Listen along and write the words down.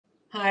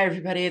Hi,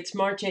 everybody. It's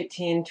March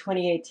 18,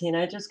 2018.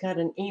 I just got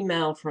an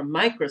email from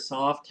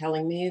Microsoft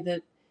telling me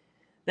that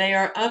they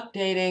are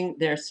updating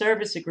their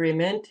service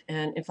agreement,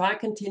 and if I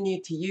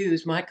continue to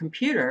use my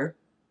computer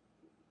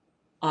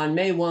on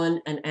May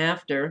 1 and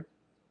after,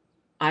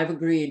 I've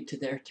agreed to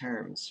their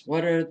terms.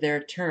 What are their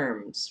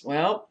terms?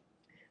 Well,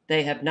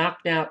 they have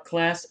knocked out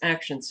class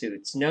action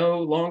suits.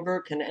 No longer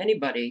can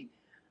anybody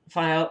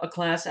file a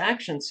class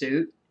action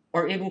suit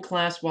or even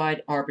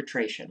class-wide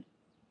arbitration.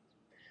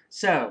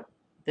 So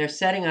they're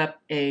setting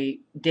up a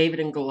David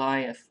and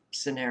Goliath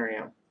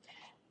scenario.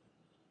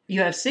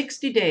 You have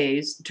 60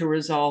 days to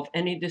resolve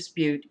any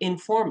dispute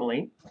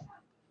informally,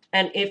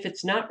 and if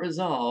it's not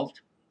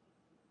resolved,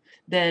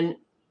 then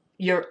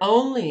your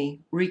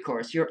only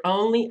recourse, your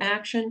only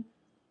action,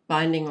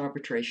 binding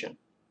arbitration.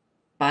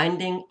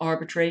 Binding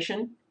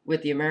arbitration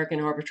with the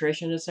American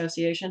Arbitration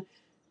Association.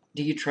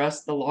 Do you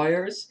trust the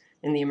lawyers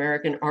in the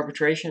American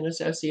Arbitration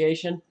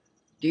Association?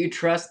 Do you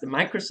trust the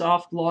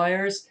Microsoft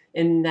lawyers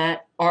in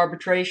that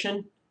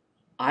arbitration?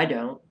 I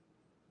don't.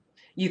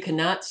 You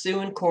cannot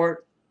sue in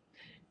court,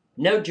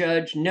 no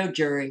judge, no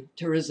jury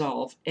to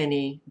resolve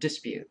any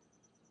dispute.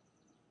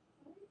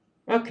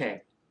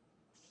 Okay.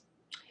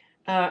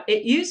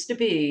 It used to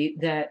be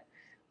that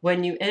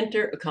when you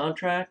enter a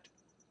contract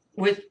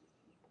with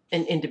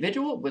an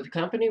individual, with a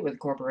company, with a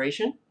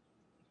corporation,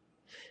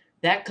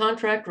 that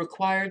contract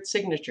required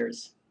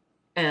signatures.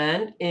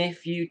 And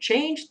if you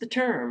changed the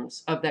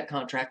terms of that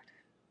contract,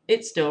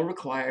 it still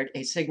required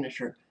a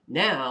signature.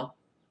 Now,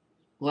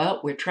 well,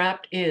 we're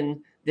trapped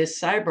in this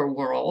cyber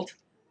world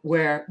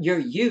where your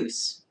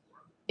use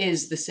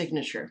is the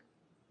signature.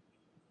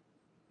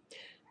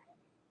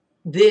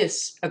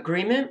 This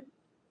agreement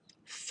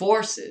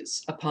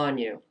forces upon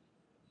you.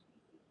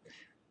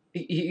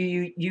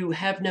 You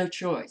have no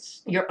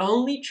choice. Your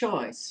only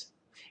choice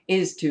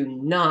is to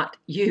not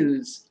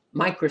use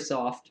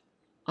Microsoft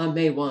on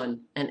May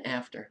 1 and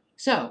after.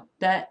 So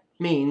that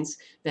means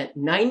that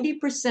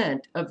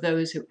 90% of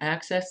those who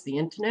access the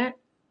internet,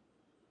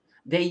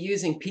 they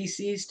using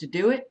PCs to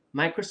do it.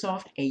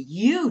 Microsoft, a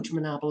huge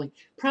monopoly,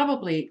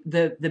 probably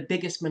the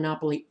biggest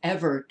monopoly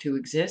ever to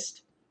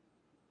exist.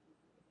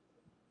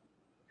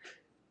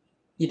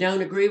 You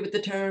don't agree with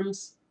the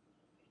terms?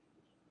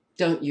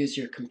 Don't use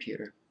your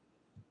computer.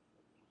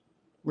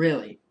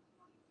 Really.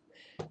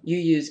 You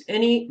use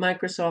any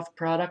Microsoft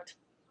product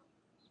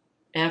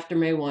after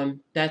May 1,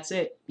 that's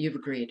it, you've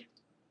agreed.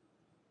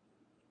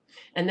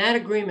 And that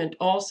agreement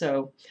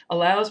also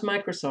allows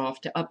Microsoft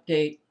to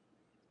update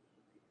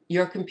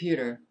your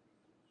computer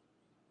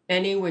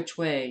any which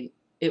way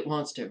it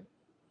wants to.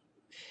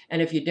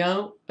 And if you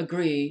don't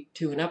agree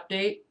to an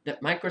update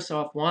that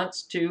Microsoft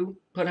wants to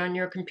put on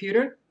your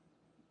computer,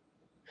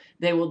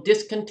 they will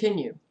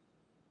discontinue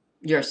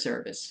your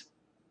service.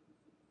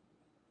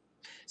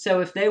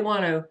 So if they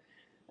want to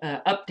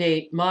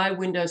update my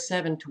Windows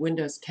 7 to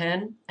Windows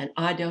 10 and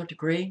I don't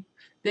agree,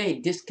 they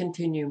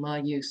discontinue my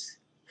use.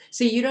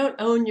 See, you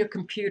don't own your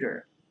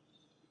computer.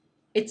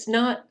 It's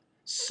not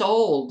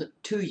sold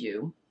to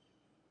you.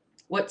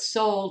 What's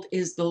sold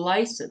is the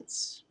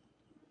license.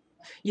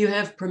 You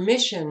have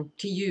permission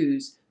to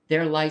use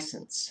their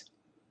license.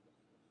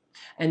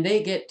 And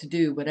they get to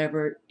do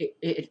whatever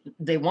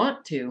they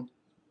want to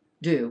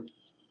do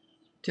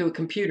to a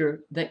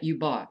computer that you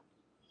bought.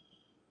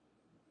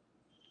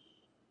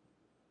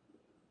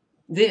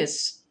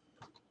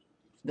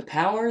 The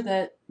power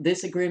that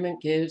this agreement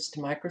gives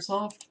to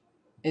Microsoft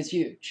is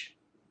huge.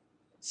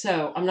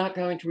 So I'm not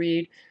going to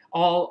read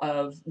all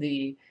of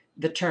the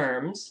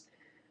terms,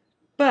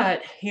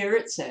 but here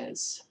it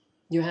says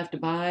you have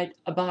to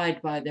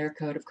abide by their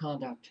code of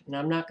conduct. And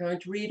I'm not going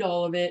to read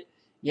all of it.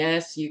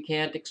 Yes, you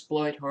can't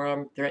exploit,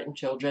 harm, threaten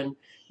children.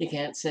 You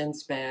can't send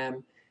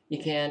spam.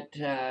 You can't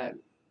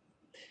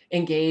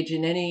engage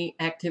in any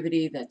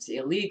activity that's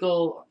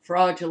illegal,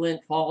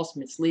 fraudulent, false,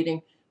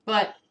 misleading.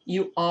 But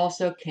you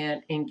also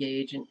can't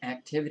engage in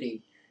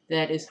activity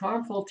that is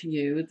harmful to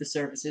you, the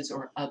services,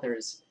 or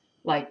others,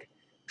 like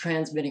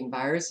transmitting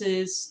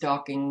viruses,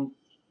 stalking,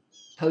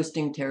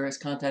 posting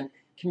terrorist content,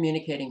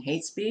 communicating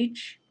hate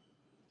speech,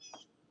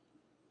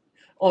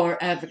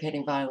 or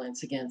advocating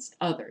violence against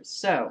others.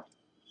 So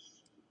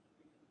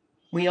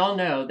we all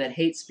know that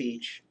hate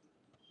speech,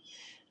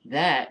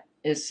 that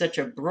is such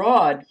a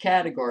broad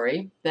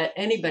category that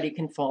anybody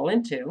can fall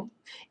into.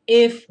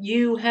 If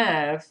you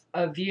have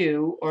a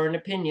view or an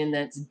opinion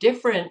that's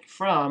different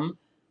from,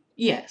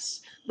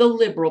 yes, the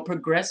liberal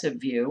progressive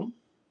view,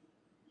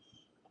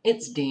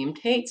 it's deemed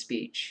hate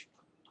speech.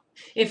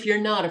 If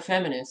you're not a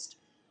feminist,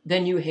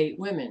 then you hate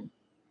women.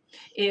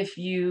 If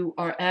you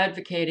are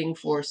advocating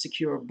for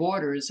secure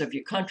borders of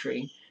your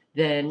country,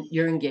 then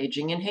you're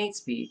engaging in hate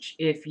speech.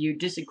 If you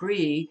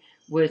disagree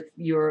with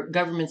your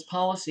government's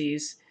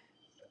policies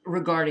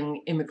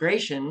regarding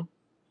immigration,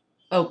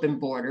 open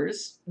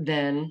borders,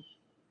 then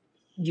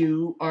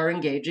you are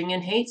engaging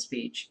in hate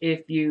speech.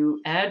 If you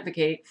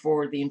advocate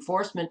for the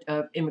enforcement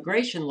of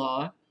immigration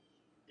law,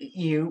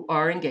 you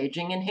are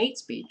engaging in hate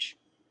speech.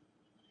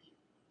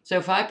 So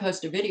if I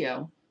post a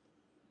video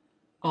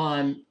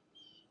on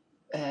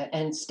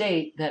and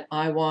state that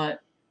I want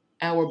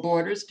our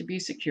borders to be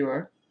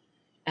secure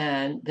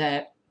and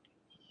that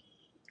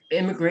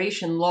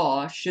immigration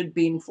law should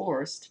be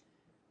enforced.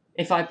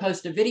 If I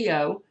post a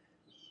video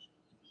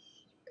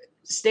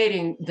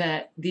stating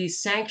that these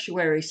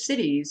sanctuary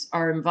cities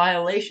are in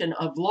violation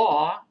of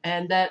law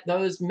and that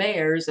those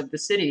mayors of the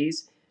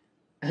cities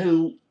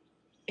who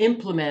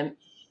implement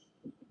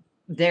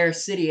their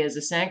city as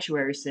a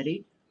sanctuary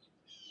city,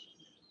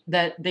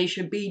 that they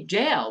should be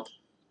jailed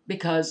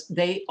because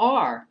they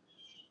are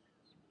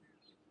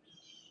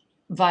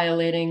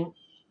violating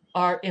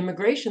our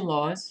immigration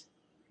laws,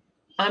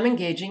 I'm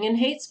engaging in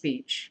hate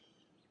speech.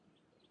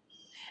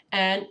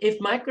 And if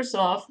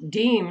Microsoft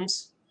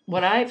deems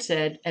what I've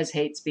said as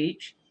hate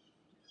speech,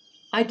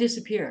 I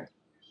disappear.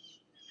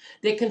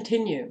 They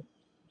continue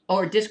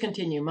or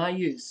discontinue my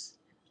use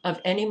of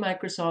any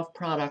Microsoft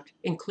product,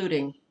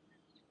 including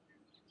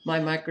my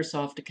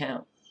Microsoft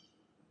account.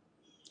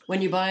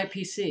 When you buy a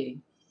PC,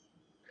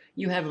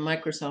 you have a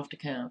Microsoft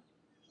account.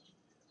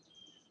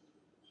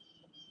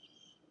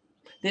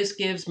 This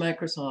gives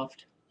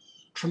Microsoft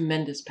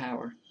tremendous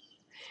power.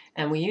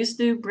 And we used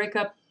to break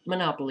up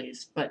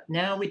monopolies, but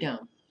now we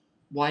don't.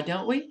 Why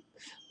don't we?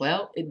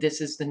 Well, this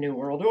is the New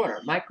World Order.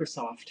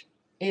 Microsoft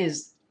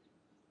is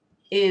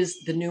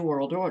the New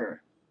World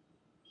Order.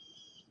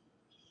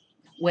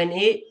 When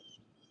it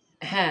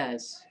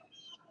has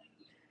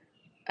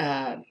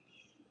a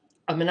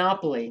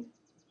monopoly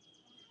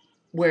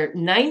where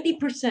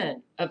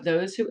 90% of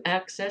those who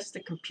access the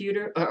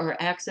computer or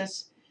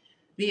access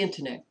the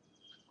internet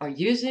are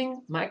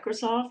using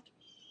Microsoft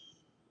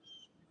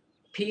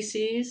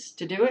PCs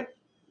to do it,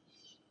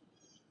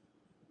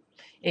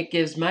 it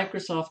gives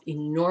Microsoft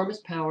enormous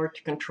power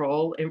to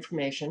control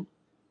information,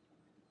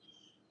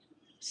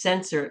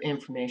 censor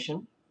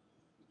information,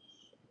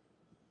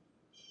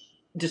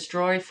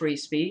 destroy free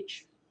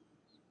speech,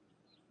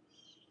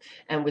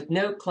 and with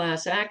no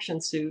class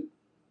action suit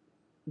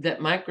that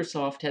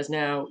Microsoft has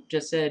now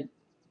just said,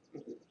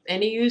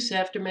 any use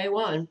after May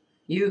 1,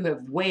 you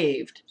have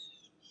waived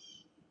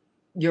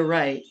your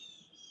right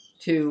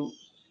to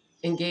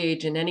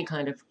engage in any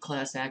kind of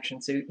class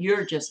action suit.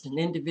 You're just an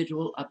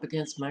individual up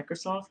against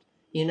Microsoft.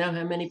 You know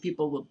how many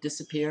people will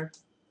disappear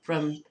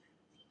from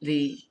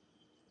the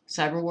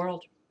cyber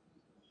world?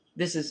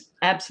 This is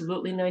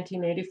absolutely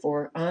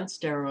 1984 on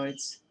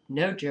steroids.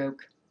 No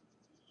joke.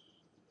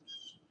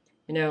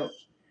 You know,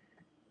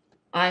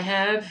 I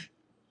have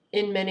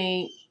in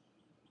many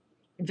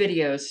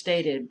videos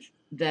stated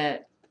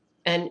that,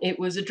 and it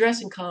was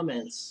addressing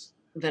comments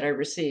that I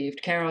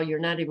received, Carol, you're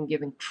not even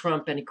giving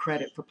Trump any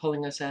credit for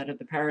pulling us out of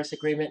the Paris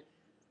Agreement.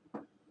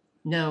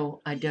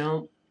 No, I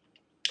don't.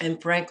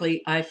 And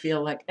frankly, I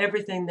feel like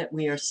everything that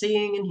we are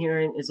seeing and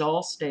hearing is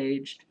all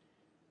staged.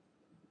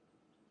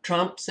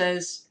 Trump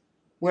says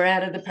we're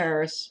out of the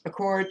Paris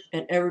Accord,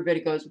 and everybody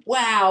goes,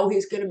 wow,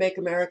 he's going to make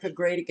America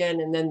great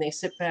again. And then they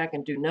sit back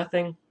and do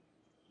nothing,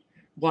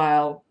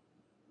 while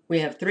we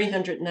have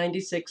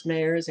 396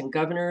 mayors and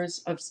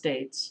governors of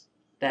states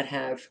that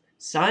have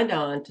signed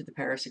on to the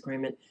Paris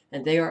Agreement,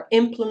 and they are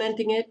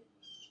implementing it.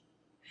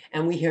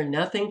 And we hear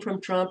nothing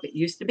from Trump. It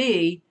used to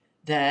be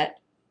that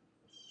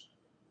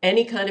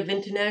any kind of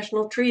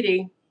international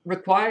treaty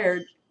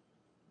required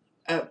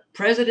a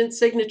president's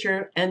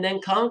signature and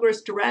then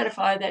Congress to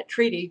ratify that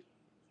treaty.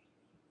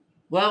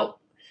 Well,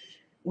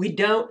 we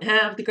don't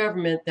have the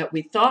government that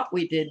we thought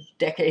we did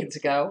decades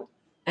ago,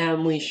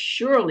 and we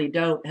surely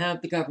don't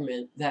have the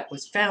government that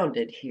was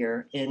founded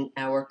here in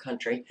our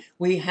country.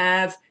 We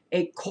have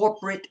a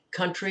corporate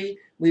country.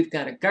 We've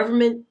got a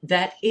government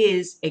that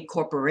is a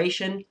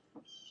corporation.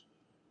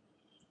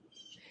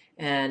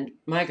 And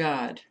my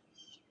God,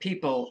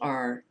 people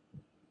are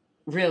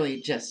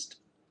really just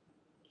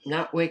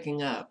not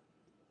waking up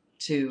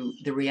to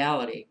the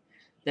reality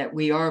that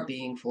we are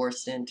being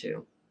forced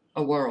into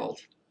a world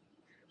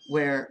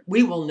where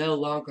we will no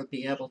longer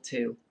be able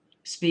to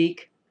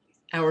speak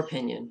our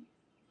opinion,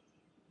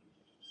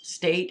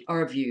 state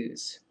our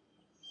views.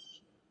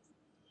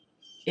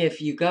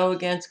 If you go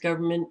against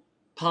government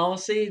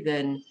policy,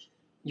 then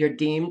you're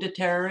deemed a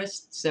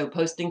terrorist. So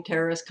posting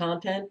terrorist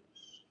content,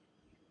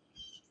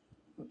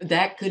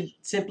 that could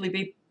simply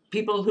be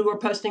people who are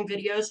posting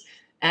videos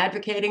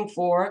advocating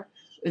for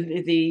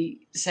the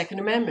Second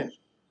Amendment.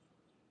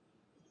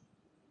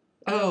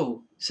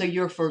 Oh, so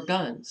you're for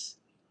guns.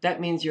 That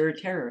means you're a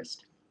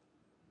terrorist.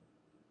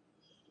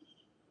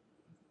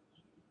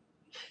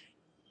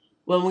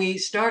 When we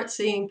start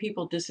seeing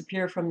people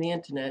disappear from the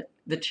internet,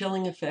 the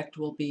chilling effect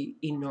will be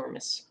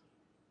enormous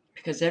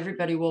because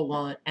everybody will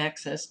want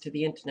access to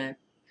the internet,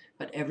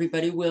 but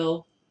everybody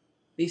will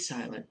be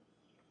silent.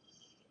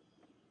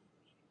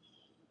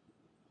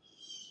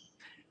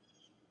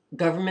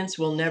 Governments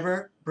will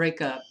never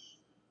break up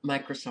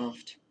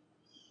Microsoft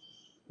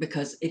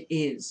because it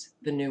is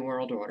the New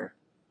World Order.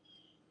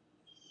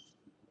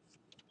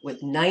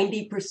 With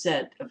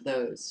 90% of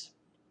those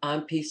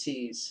on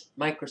PCs,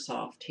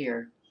 Microsoft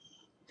here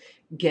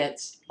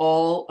gets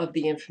all of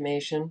the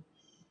information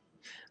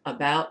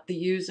about the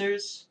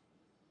users,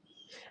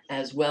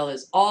 as well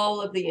as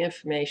all of the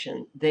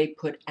information they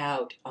put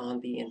out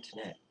on the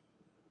internet.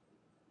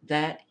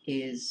 That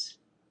is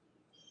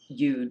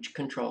huge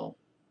control.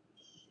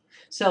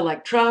 So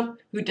like Trump,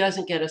 who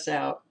doesn't get us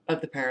out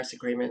of the Paris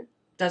Agreement,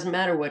 doesn't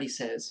matter what he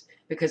says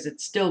because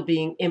it's still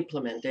being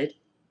implemented.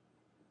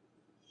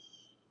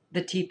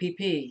 The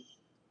TPP.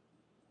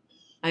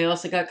 I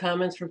also got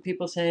comments from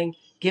people saying,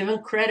 give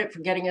him credit for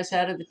getting us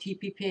out of the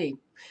TPP.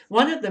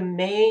 One of the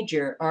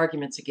major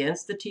arguments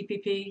against the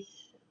TPP,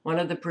 one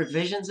of the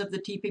provisions of the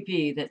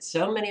TPP that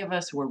so many of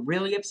us were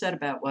really upset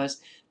about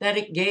was that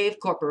it gave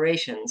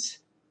corporations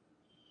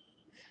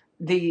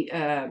the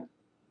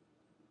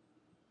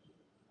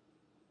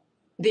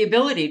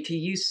ability to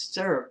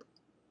usurp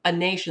a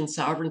nation's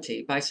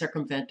sovereignty by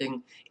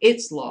circumventing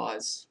its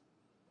laws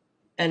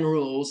and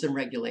rules and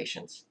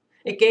regulations.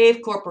 It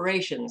gave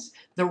corporations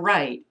the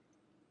right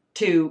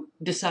to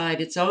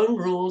decide its own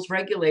rules,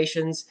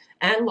 regulations,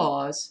 and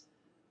laws,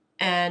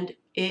 and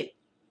it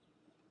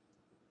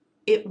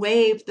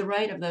waived the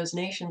right of those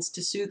nations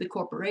to sue the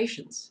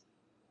corporations.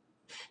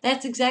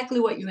 That's exactly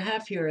what you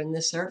have here in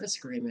this service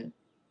agreement,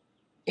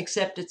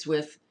 except it's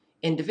with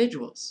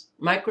individuals.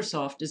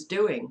 Microsoft is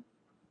doing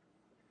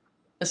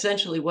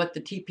essentially what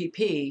the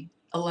TPP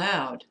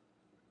allowed.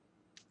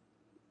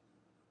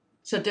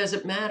 So does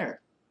it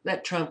matter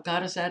that Trump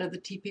got us out of the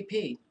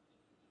TPP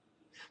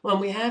when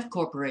we have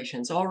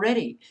corporations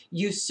already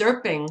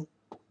usurping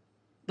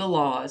the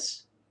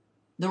laws,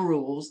 the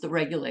rules, the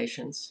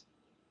regulations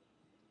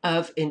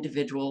of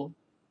individual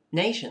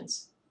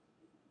nations?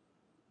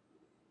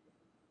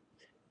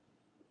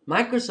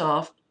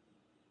 Microsoft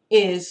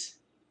is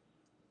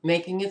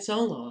making its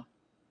own law,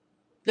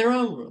 their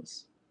own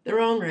rules, their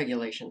own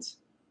regulations.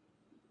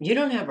 You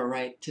don't have a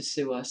right to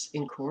sue us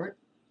in court.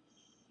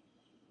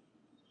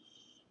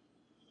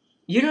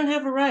 You don't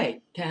have a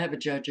right to have a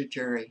judge or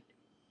jury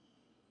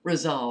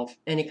resolve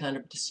any kind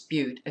of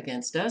dispute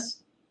against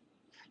us.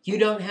 You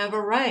don't have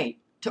a right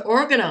to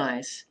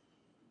organize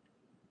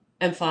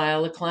and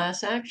file a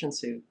class action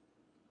suit.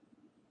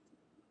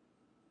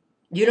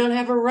 You don't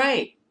have a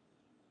right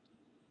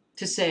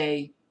to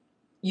say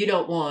you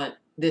don't want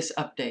this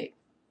update.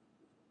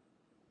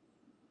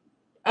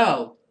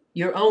 Oh,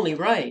 your only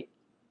right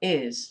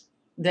is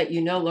that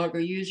you no longer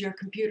use your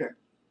computer.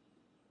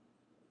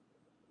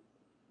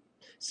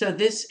 So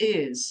this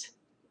is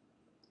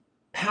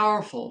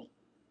powerful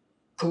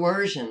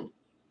coercion,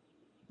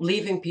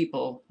 leaving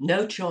people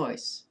no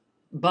choice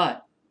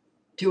but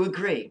to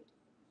agree.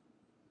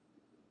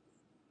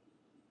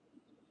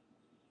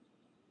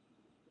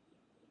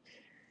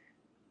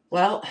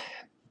 Well,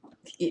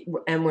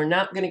 and we're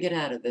not going to get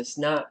out of this,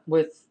 not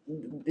with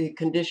the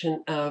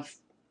condition of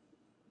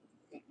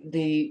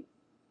the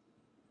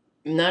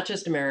not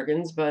just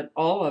Americans, but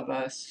all of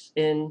us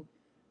in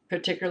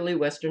particularly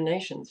Western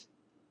nations.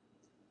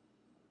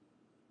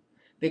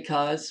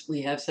 Because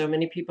we have so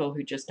many people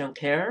who just don't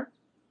care,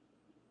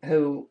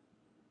 who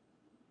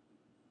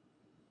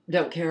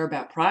don't care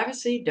about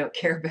privacy, don't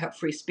care about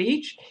free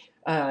speech,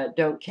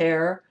 don't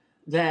care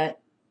that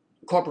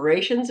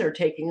corporations are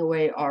taking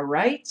away our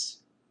rights,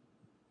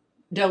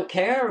 don't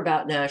care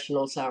about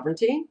national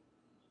sovereignty.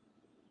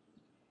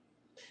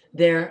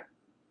 They're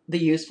the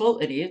useful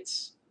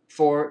idiots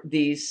for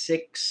these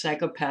sick,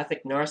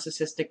 psychopathic,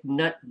 narcissistic,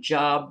 nut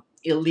job,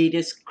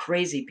 elitist,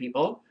 crazy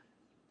people,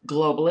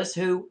 globalists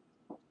who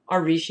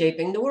are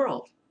reshaping the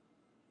world.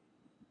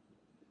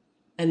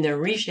 And they're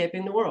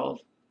reshaping the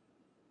world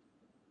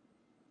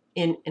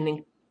in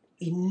an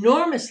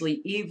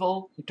enormously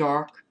evil,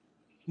 dark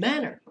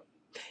manner.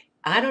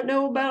 I don't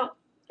know about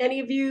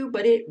any of you,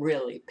 but it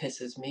really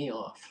pisses me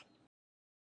off.